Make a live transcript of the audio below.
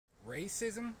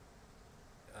Racism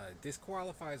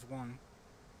disqualifies one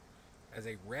as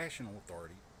a rational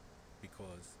authority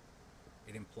because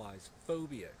it implies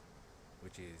phobia,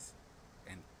 which is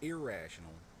an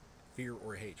irrational fear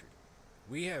or hatred.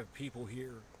 We have people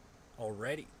here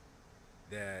already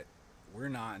that we're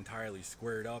not entirely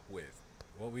squared up with.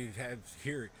 What we have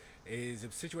here is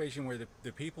a situation where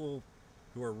the people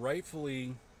who are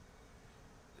rightfully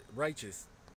righteous,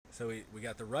 so we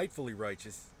got the rightfully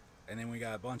righteous, and then we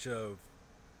got a bunch of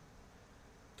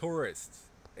tourists.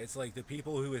 It's like the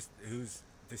people whose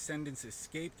descendants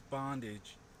escaped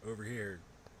bondage over here,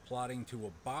 plotting to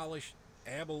abolish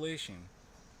abolition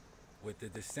with the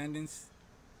descendants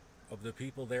of the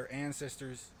people their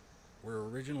ancestors were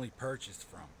originally purchased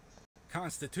from.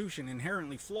 Constitution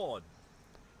inherently flawed.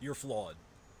 You're flawed.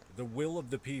 The will of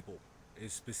the people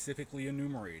is specifically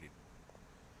enumerated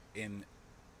in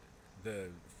the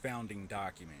founding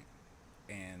document,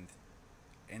 and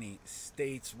any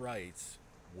state's rights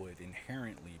would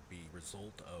inherently be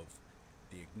result of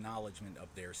the acknowledgement of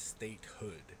their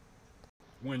statehood.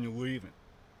 When you're leaving,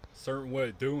 certain way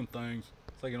of doing things.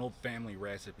 It's like an old family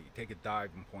recipe. Take a dive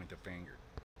and point the finger.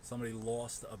 Somebody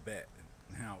lost a bet.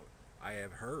 Now, I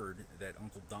have heard that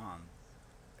Uncle Don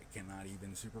cannot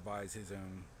even supervise his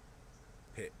own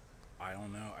pit. I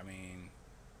don't know. I mean,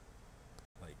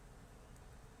 like,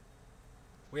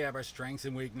 we have our strengths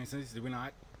and weaknesses, do we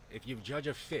not? If you judge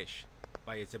a fish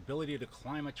by its ability to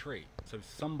climb a tree, so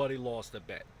somebody lost a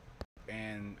bet.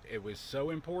 And it was so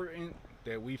important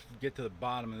that we get to the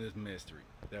bottom of this mystery.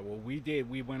 That what we did,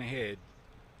 we went ahead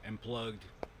and plugged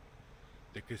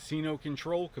the Casino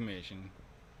Control Commission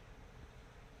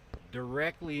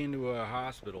directly into a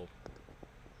hospital.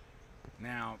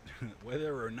 Now,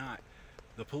 whether or not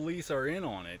the police are in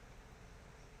on it,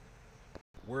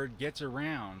 word gets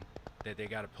around that they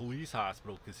got a police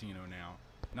hospital casino now.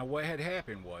 Now, what had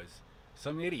happened was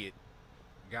some idiot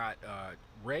got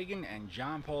Reagan and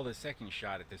John Paul II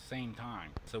shot at the same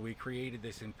time. So we created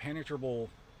this impenetrable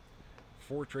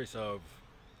fortress of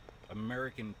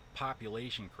American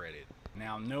population credit.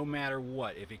 Now, no matter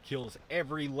what, if it kills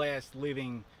every last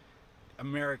living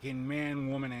American man,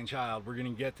 woman, and child, we're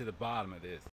going to get to the bottom of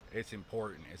this. It's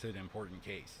important. It's an important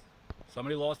case.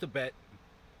 Somebody lost a bet,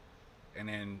 and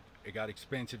then it got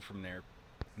expensive from there.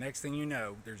 Next thing you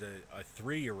know, there's a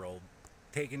 3-year-old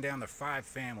taking down the 5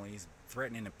 families,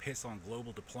 threatening to piss on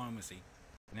global diplomacy.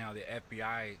 Now the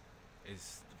FBI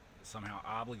is somehow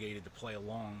obligated to play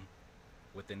along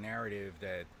with the narrative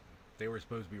that they were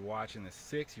supposed to be watching the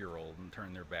 6-year-old and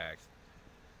turn their backs.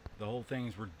 The whole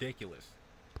thing's ridiculous.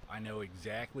 I know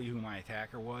exactly who my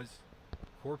attacker was.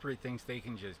 Corporate thinks they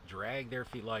can just drag their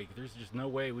feet. Like, there's just no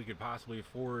way we could possibly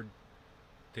afford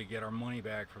to get our money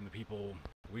back from the people.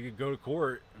 We could go to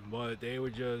court, but they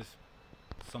would just...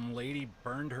 Some lady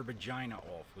burned her vagina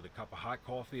off with a cup of hot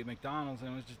coffee at McDonald's,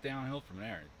 and it was just downhill from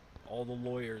there. All the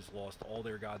lawyers lost all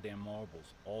their goddamn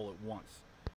marbles all at once.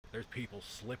 There's people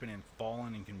slipping and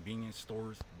falling in convenience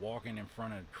stores, walking in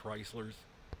front of Chryslers.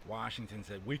 Washington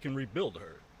said, we can rebuild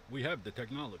her. We have the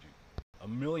technology. $1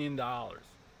 million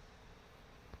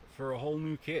for a whole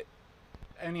new kit.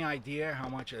 Any idea how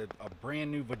much a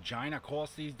brand new vagina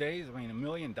costs these days? I mean, $1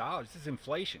 million. This is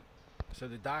inflation. So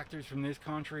the doctors from this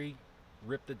country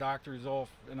rip the doctors off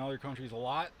in other countries a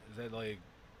lot? Is that like,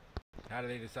 how do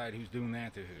they decide who's doing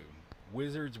that to who?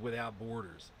 Wizards without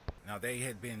borders. Now they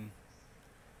had been,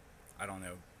 I don't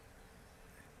know,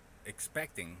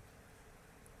 expecting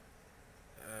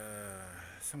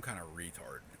some kind of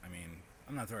retard. I mean,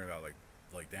 I'm not talking about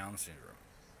like Down syndrome.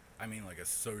 I mean like a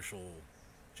social,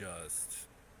 just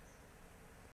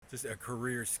a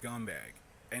career scumbag.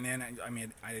 And then I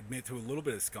mean, I admit to a little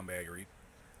bit of scumbaggery,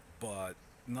 but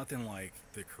nothing like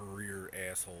the career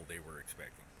asshole they were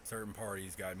expecting. Certain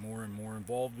parties got more and more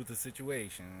involved with the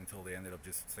situation until they ended up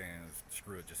just saying,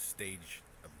 screw it, just stage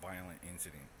a violent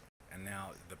incident. And now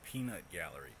the peanut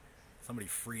gallery. Somebody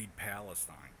freed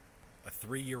Palestine. A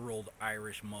 3-year-old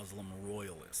Irish Muslim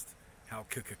royalist. How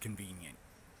convenient.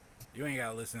 You ain't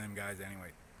gotta listen to them guys anyway.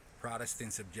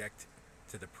 Protestants object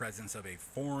to the presence of a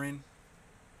foreign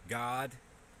god,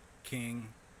 king,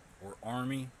 or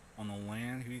army on the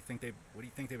land. What do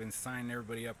you think they've been signing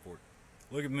everybody up for?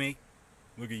 Look at me.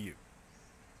 Look at you.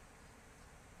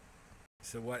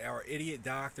 So what our idiot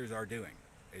doctors are doing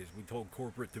is we told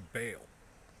corporate to bail.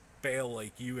 Bail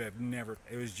like you have never.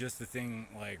 It was just the thing,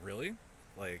 like, really?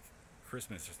 Like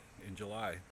Christmas in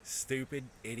July. Stupid,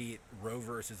 idiot Roe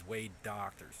versus Wade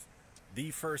doctors.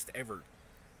 The first ever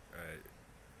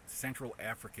Central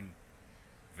African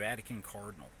Vatican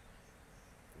cardinal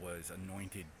was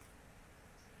anointed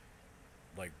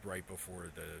like right before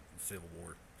the Civil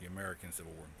War the American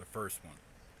Civil War, the first one.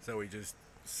 So we just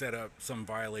set up some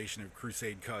violation of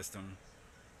Crusade custom,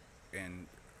 and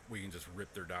we can just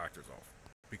rip their doctors off.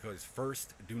 Because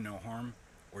first, do no harm,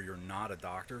 or you're not a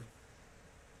doctor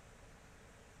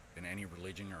in any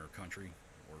religion or country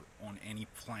or on any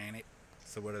planet.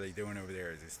 So what are they doing over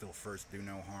there? Is it still first do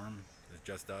no harm? Is it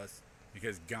just us?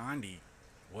 Because Gandhi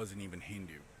wasn't even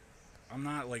Hindu. I'm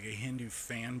not like a Hindu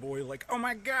fanboy, like, oh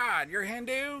my god, you're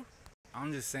Hindu?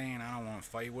 I'm just saying I don't want to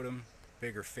fight with him.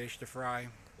 Bigger fish to fry.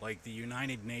 Like, the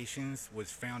United Nations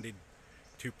was founded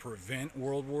to prevent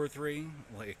World War III.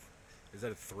 Like, is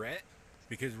that a threat?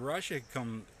 Because Russia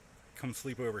come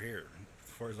sleep over here, as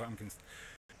far as I'm concerned.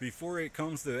 Before it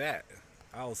comes to that,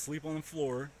 I'll sleep on the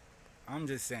floor. I'm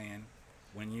just saying,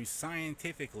 when you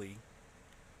scientifically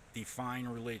define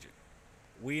religion,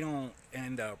 we don't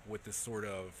end up with the sort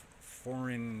of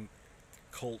foreign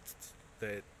cults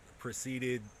that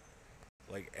preceded,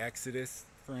 like Exodus,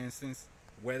 for instance.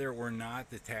 Whether or not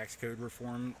the tax code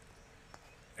reform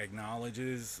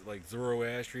acknowledges like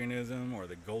Zoroastrianism or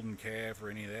the golden calf or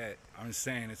any of that, I'm just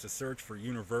saying it's a search for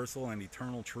universal and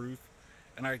eternal truth,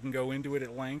 and I can go into it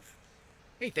at length.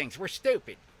 He thinks we're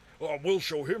stupid. Oh, we'll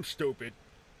show him stupid.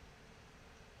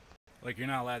 Like, you're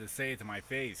not allowed to say it to my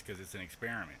face because it's an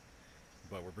experiment,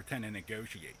 but we're pretending to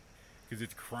negotiate because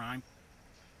it's a crime.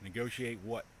 Negotiate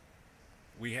what?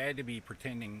 We had to be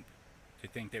pretending to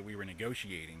think that we were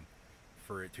negotiating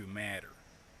for it to matter.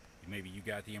 Maybe you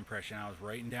got the impression I was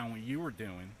writing down what you were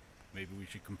doing. Maybe we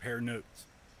should compare notes.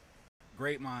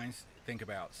 Great minds think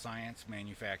about science,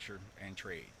 manufacture, and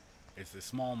trade. It's the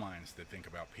small minds that think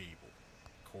about people,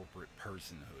 corporate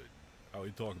personhood. Oh,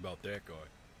 you talk about that guy.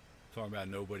 Talking about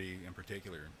nobody in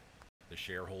particular. The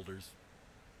shareholders.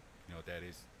 You know what that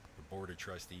is? The board of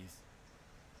trustees.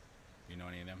 You know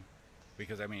any of them?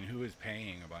 Because, I mean, who is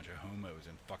paying a bunch of homos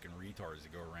and fucking retards to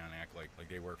go around and act like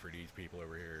they work for these people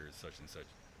over here, such and such?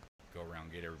 Go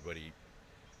around, get everybody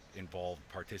involved,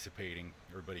 participating,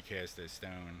 everybody cast a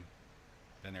stone.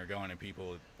 Then they're going to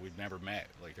people we've never met.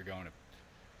 Like, they're going to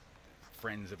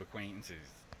friends of acquaintances.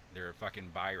 They're a fucking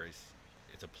virus.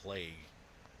 It's a plague.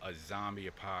 A zombie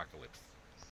apocalypse.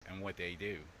 And what they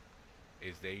do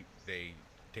is they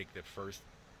take the first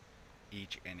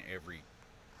each and every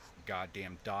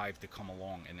goddamn dive to come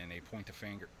along, and then they point the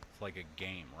finger. It's like a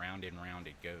game. Round and round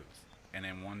it goes. And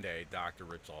then one day, a doctor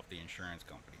rips off the insurance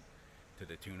company to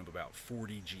the tune of about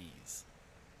 40 G's.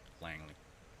 Langley.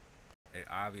 It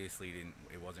obviously didn't.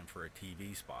 It wasn't for a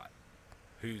TV spot.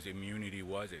 Whose immunity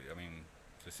was it? I mean,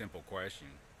 it's a simple question.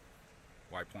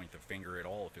 Why point the finger at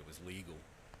all if it was legal?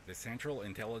 The Central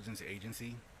Intelligence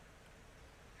Agency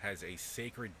has a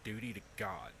sacred duty to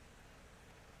God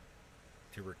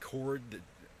to record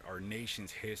our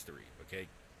nation's history. Okay,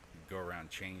 go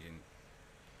around changing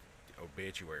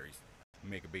obituaries,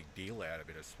 make a big deal out of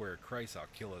it. I swear to Christ, I'll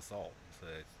kill us all. So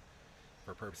it's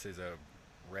for purposes of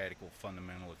radical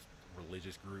fundamentalist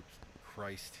religious groups.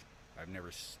 Christ, I've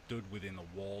never stood within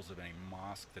the walls of any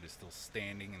mosque that is still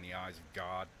standing in the eyes of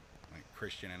God. I'm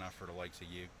Christian enough for the likes of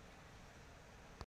you.